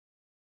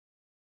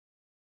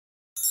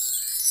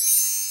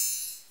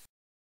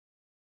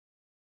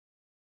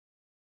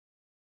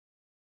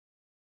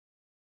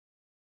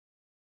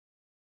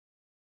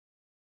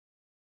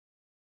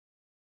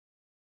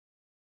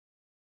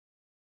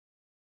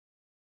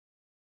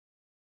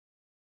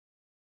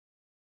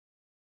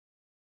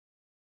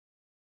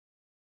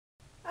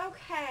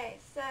Okay,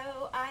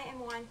 so I am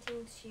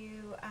wanting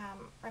to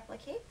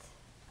replicate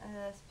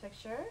this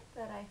picture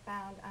that I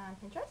found on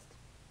Pinterest.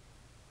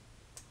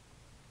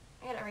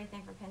 I get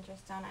everything from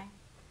Pinterest, don't I?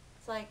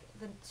 It's like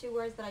the two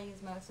words that I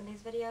use most in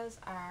these videos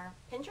are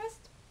Pinterest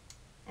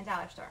and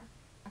dollar store.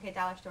 Okay,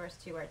 dollar store is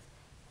two words,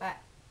 but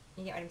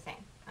you get what I'm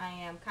saying. I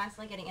am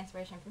constantly getting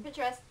inspiration from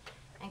Pinterest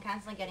and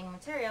constantly getting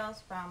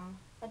materials from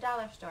the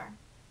dollar store.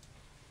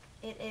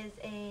 It is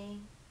a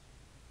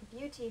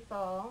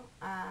beautiful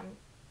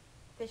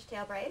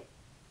fishtail braid,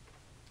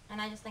 and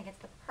I just think it's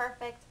the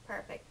perfect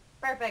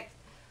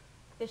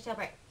fishtail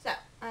braid. So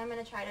I'm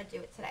going to try to do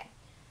it today.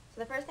 So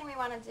the first thing we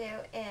want to do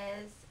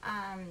is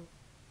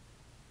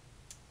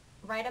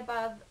right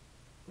above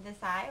this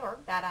eye or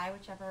that eye,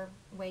 whichever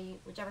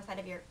side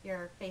of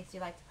your face you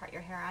like to part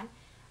your hair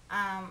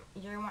on,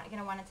 you're going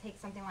to want to take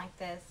something like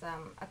this,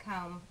 a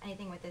comb,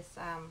 anything with this,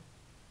 I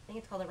think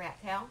it's called a rat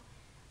tail,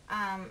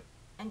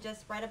 and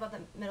just right above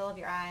the middle of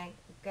your eye,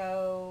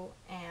 go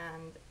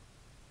and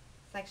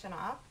section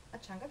off a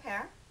chunk of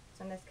hair.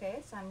 So in this case,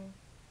 it's going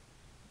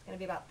to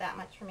be about that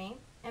much for me.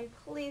 And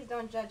please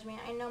don't judge me.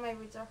 I know my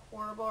roots are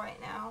horrible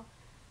right now.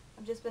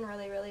 I've just been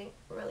really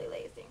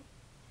lazy.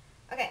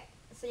 Okay,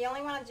 so you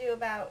only want to do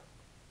about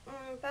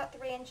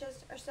 3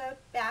 inches or so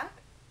back.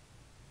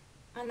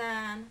 And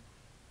then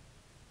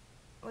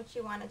what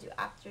you want to do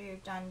after you're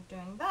done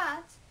doing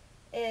that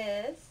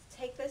is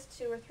take this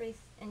 2 or 3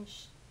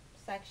 inch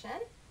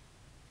section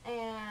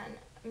and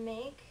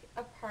make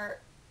a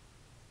part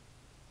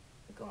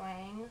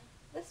going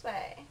this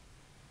way.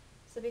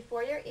 So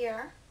before your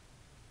ear,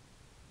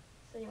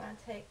 so you want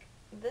to take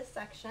this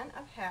section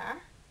of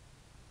hair,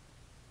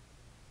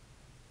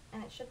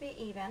 and it should be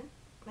even.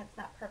 It's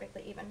not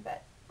perfectly even,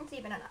 but it's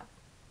even enough.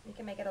 You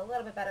can make it a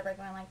little bit better by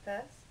going like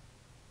this.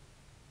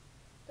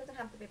 It doesn't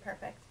have to be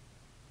perfect.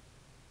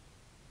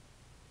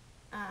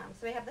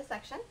 So we have this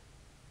section,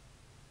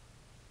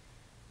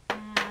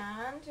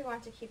 and we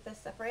want to keep this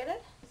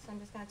separated. So I'm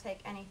just going to take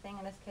anything.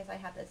 In this case, I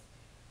have this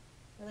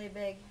really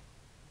big,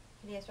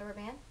 hideous rubber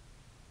band.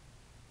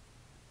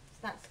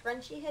 It's not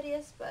scrunchy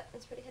hideous, but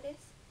it's pretty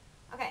hideous.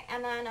 Okay,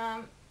 and then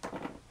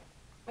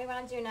what we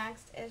want to do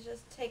next is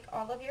just take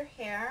all of your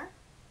hair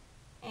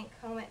and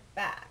comb it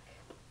back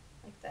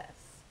like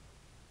this.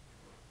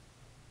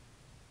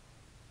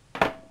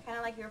 Kind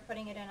of like you were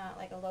putting it in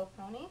like a low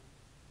pony.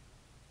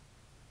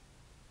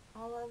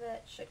 All of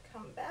it should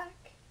come back.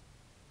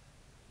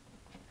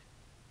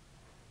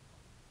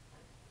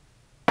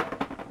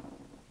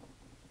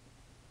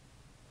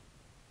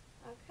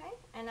 Okay,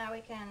 and now we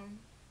can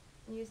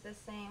use the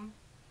same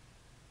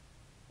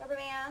rubber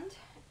band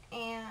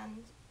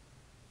and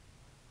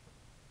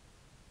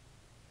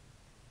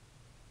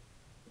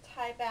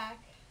tie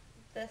back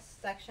this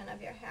section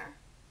of your hair,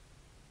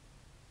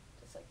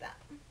 just like that.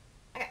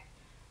 Okay,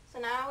 so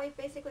now we've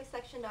basically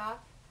sectioned off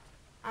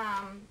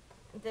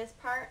this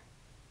part,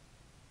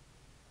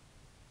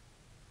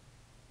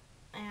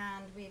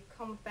 and we've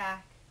combed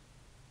back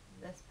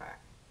this part.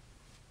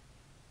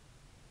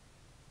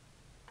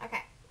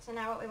 Okay, so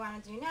now what we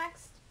want to do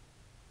next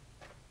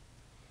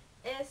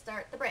is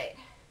start the braid.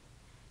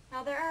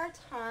 Now there are a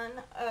ton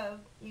of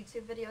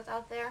YouTube videos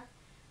out there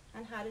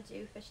on how to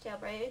do fishtail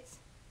braids.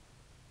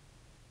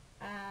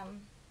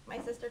 My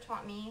sister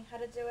taught me how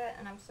to do it,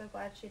 and I'm so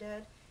glad she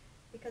did,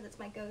 because it's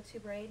my go-to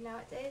braid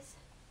nowadays.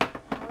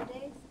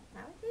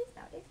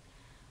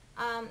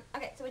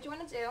 Okay, so what you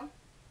want to do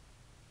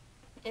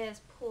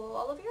is pull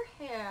all of your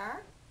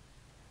hair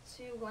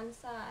to one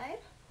side,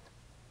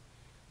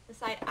 the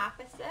side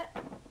opposite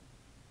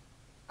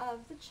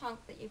of the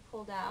chunk that you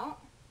pulled out,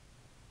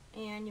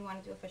 and you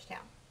want to do a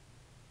fishtail.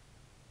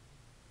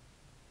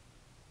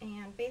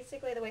 And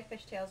basically the way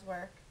fishtails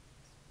work,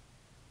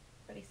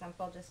 it's pretty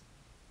simple, just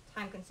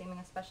time consuming,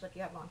 especially if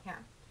you have long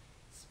hair.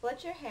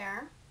 Split your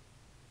hair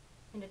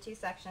into 2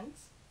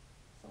 sections.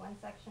 So 1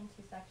 section,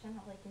 2 section,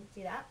 hopefully you can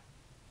see that.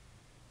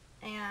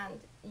 And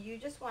you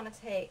just want to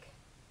take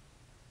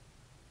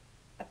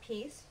a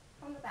piece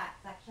from the back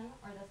section,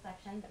 or the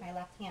section that my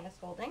left hand is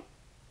holding,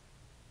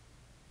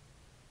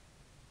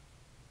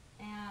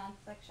 and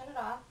section it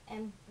off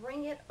and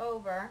bring it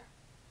over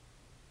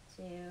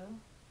to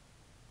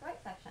the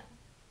right section.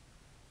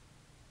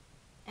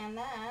 And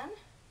then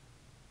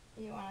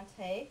you want to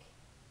take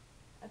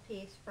a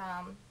piece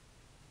from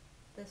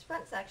this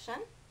front section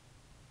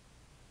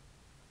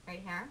right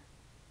here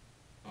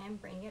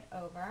and bring it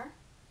over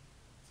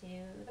to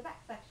the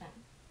back section.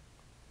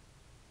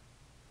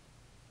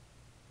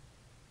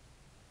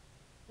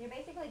 You're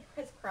basically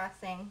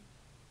crisscrossing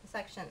the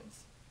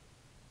sections.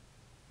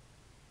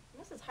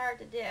 And this is hard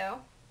to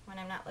do when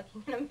I'm not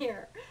looking in a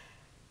mirror.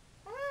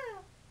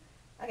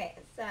 Okay,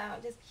 so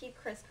just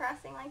keep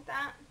crisscrossing like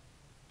that.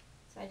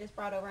 So I just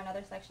brought over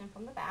another section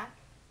from the back,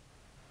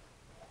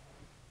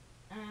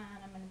 and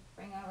I'm going to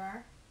bring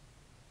over a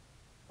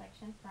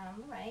section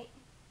from the right,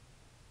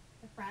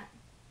 the front,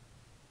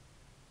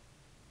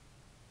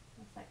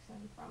 a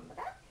section from the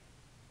back,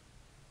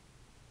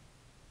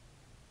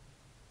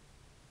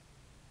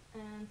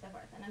 and so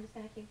forth. And I'm just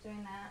going to keep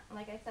doing that.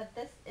 Like I said,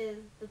 this is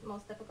the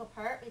most difficult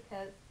part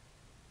because,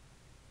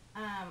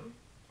 and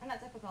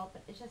not difficult,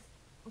 but it's just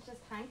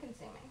time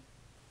consuming.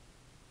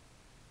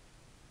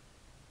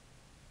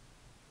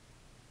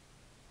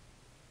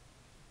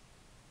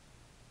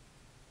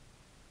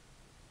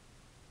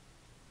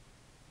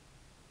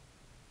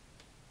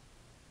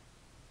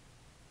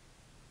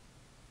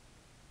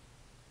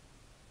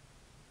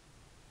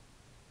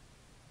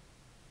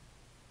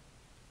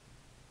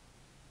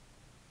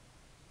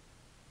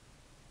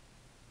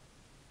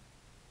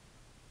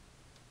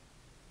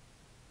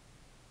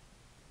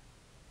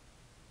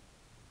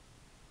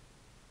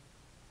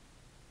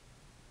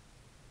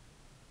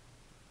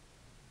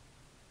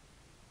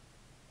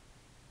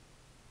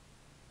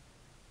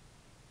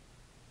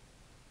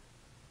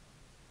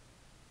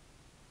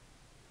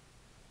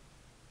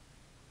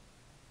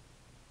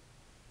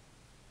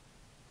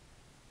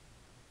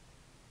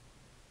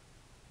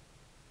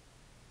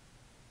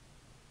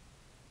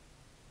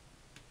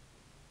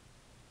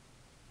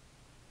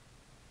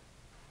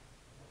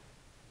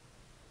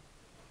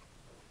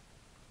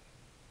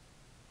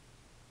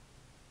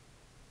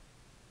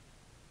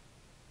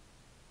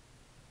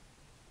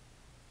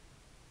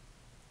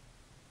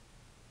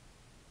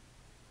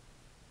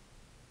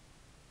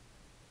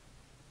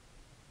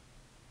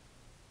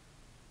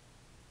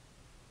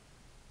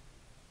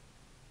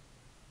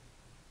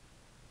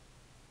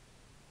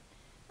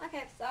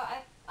 Okay, so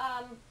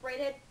I've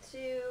braided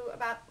to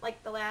about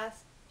like the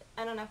last,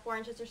 I don't know, 4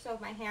 inches or so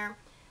of my hair.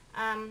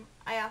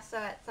 I also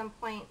at some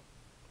point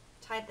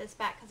tied this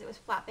back because it was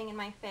flapping in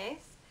my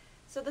face.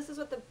 So this is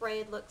what the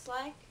braid looks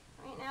like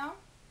right now.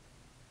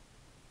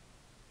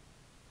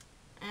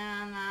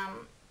 And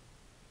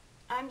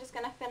I'm just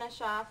going to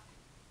finish off,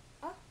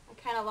 oh, I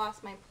kind of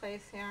lost my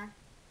place here.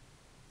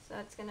 So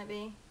it's going to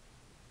be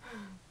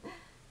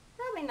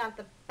probably not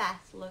the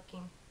best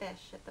looking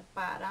fish at the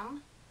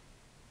bottom.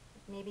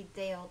 Maybe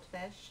day-old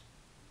fish.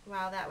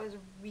 Wow, that was a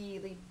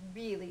really,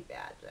 really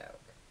bad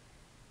joke.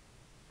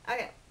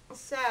 Okay,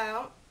 so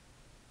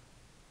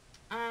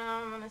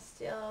I'm going to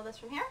steal this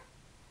from here.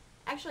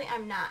 Actually,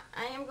 I'm not.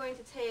 I am going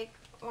to take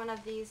one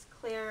of these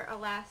clear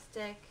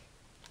elastic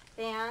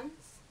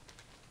bands,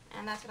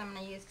 and that's what I'm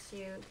going to use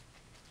to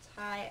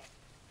tie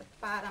the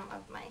bottom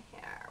of my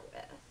hair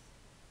with.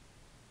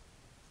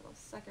 These little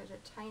suckers are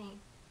tiny.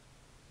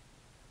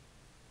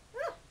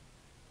 Ah!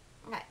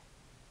 Okay.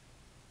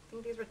 I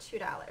think these were $2.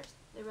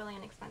 They're really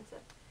inexpensive.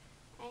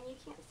 And you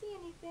can't see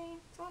anything.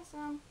 It's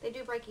awesome. They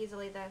do break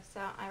easily though, so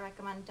I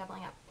recommend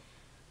doubling up.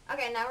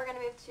 Okay, now we're going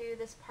to move to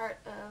this part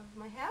of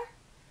my hair.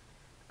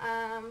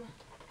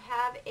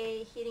 Have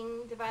a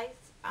heating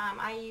device.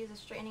 I use a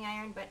straightening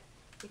iron, but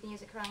you can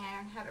use a curling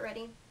iron. Have it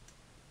ready.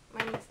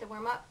 Mine needs to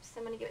warm up, so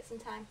I'm going to give it some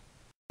time.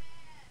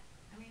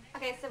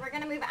 Okay, so we're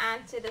going to move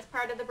on to this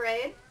part of the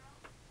braid.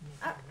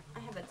 Oh, I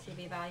have the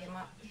TV volume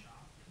up.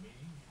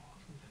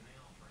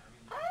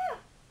 Ah!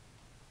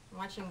 I'm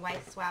watching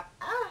Wife Swap.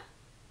 Ah!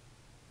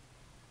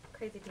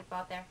 Crazy people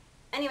out there.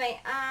 Anyway,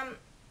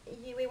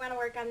 we want to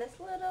work on this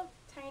little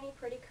tiny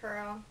pretty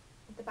curl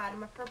at the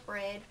bottom of her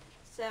braid.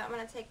 So I'm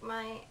going to take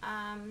my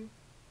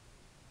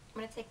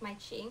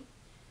Chi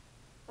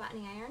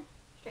flattening iron,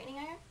 straightening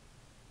iron,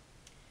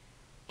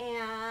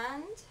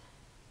 and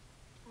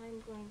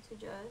I'm going to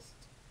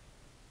just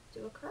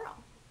do a curl.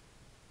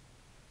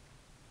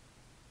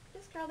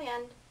 Just curl the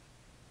end.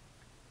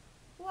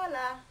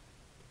 Voila!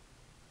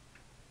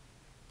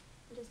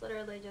 I'm just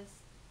literally just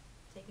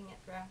taking it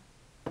through,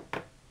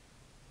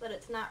 but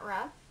it's not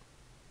rough.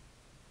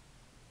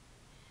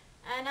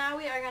 And now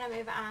we are going to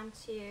move on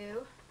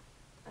to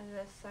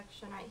this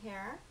section right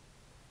here,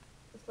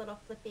 this little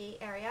flippy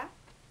area,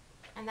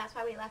 and that's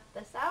why we left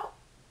this out.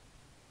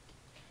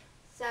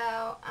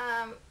 So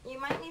you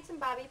might need some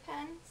bobby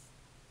pins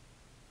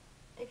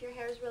if your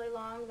hair is really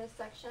long, this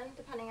section,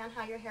 depending on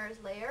how your hair is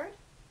layered.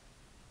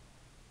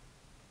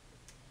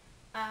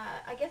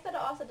 I guess that'll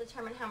also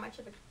determine how much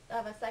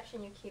of a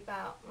section you keep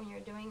out when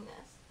you're doing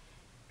this,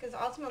 because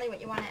ultimately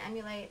what you want to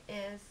emulate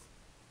is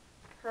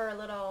her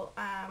little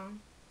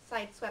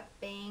side swept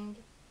banged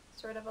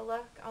sort of a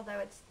look,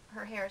 although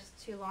her hair is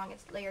too long,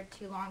 it's layered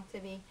too long to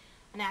be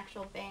an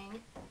actual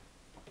bang.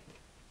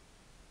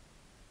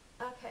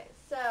 Okay,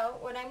 so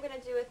what I'm going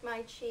to do with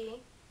my Chi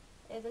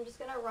is I'm just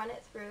going to run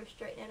it through,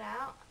 straighten it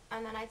out,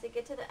 and then as I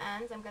get to the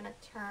ends I'm going to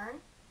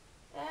turn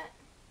it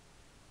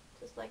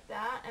just like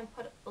that and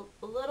put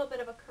a little bit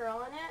of a curl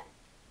in it,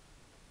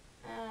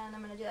 and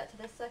I'm going to do that to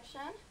this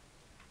section.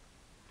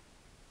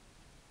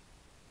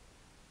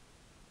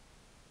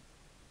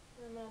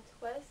 And I'm going to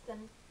twist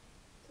and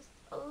just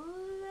a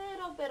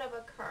little bit of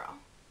a curl.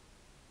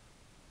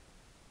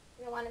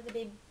 You don't want it to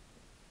be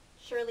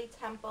Shirley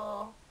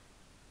Temple,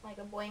 like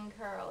a boing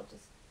curl,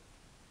 just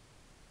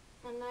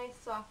a nice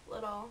soft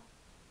little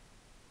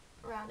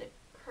rounded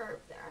curve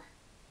there.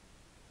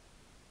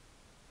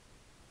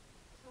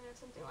 So I have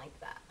something like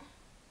that.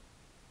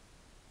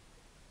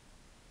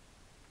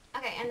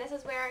 Okay, and this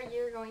is where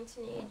you're going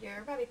to need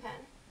your bobby pin.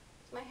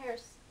 So my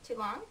hair's too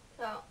long,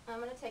 so I'm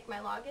going to take my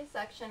longest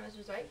section, which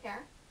is right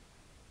here,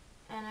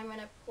 And I'm going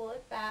to pull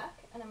it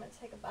back, and I'm going to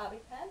take a bobby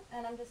pin,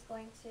 and I'm just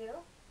going to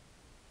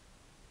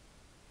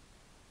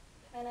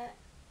pin it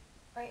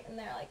right in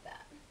there like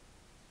that.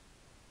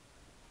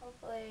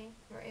 Hopefully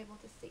you're able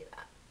to see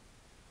that.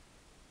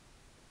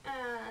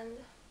 And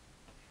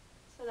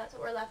so that's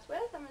what we're left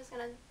with. I'm just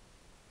going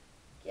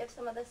to give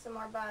some of this some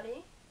more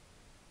body.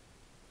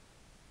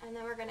 And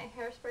then we're going to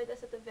hairspray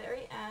this at the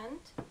very end.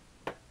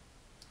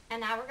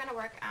 And now we're going to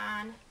work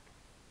on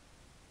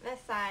this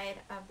side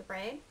of the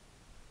braid.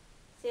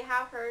 See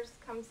how hers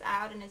comes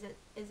out and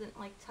isn't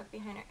like tucked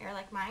behind her ear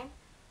like mine?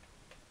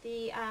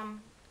 The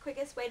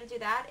quickest way to do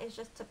that is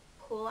just to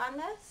pull on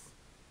this,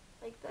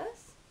 like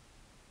this.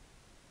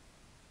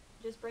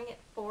 Just bring it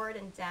forward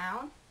and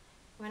down.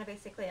 You want to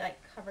basically like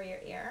cover your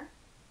ear.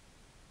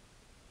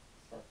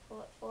 So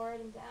pull it forward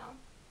and down,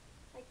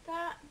 like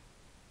that.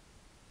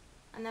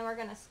 And then we're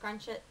going to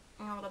scrunch it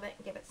a little bit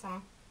and give it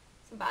some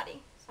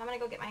body. So I'm going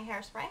to go get my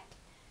hairspray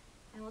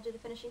and we'll do the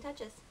finishing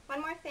touches. One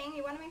more thing,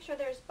 you want to make sure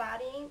there's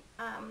body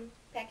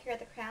back here at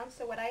the crown.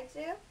 So what I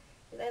do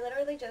is I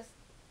literally just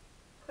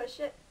push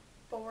it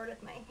forward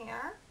with my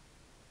hair,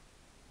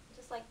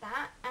 just like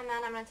that. And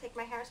then I'm going to take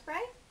my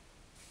hairspray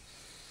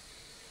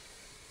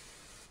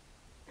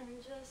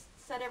and just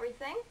set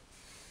everything.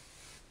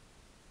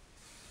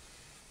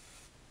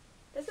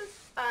 This is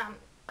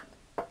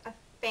a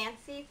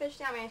fancy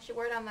fishtail. I mean, I should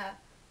wear it on the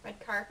red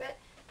carpet,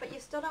 but you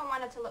still don't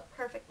want it to look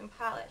perfect and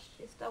polished.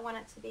 You still want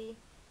it to be,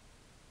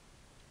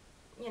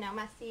 you know,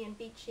 messy and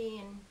beachy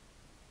and,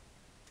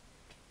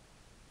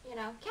 you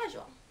know,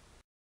 casual.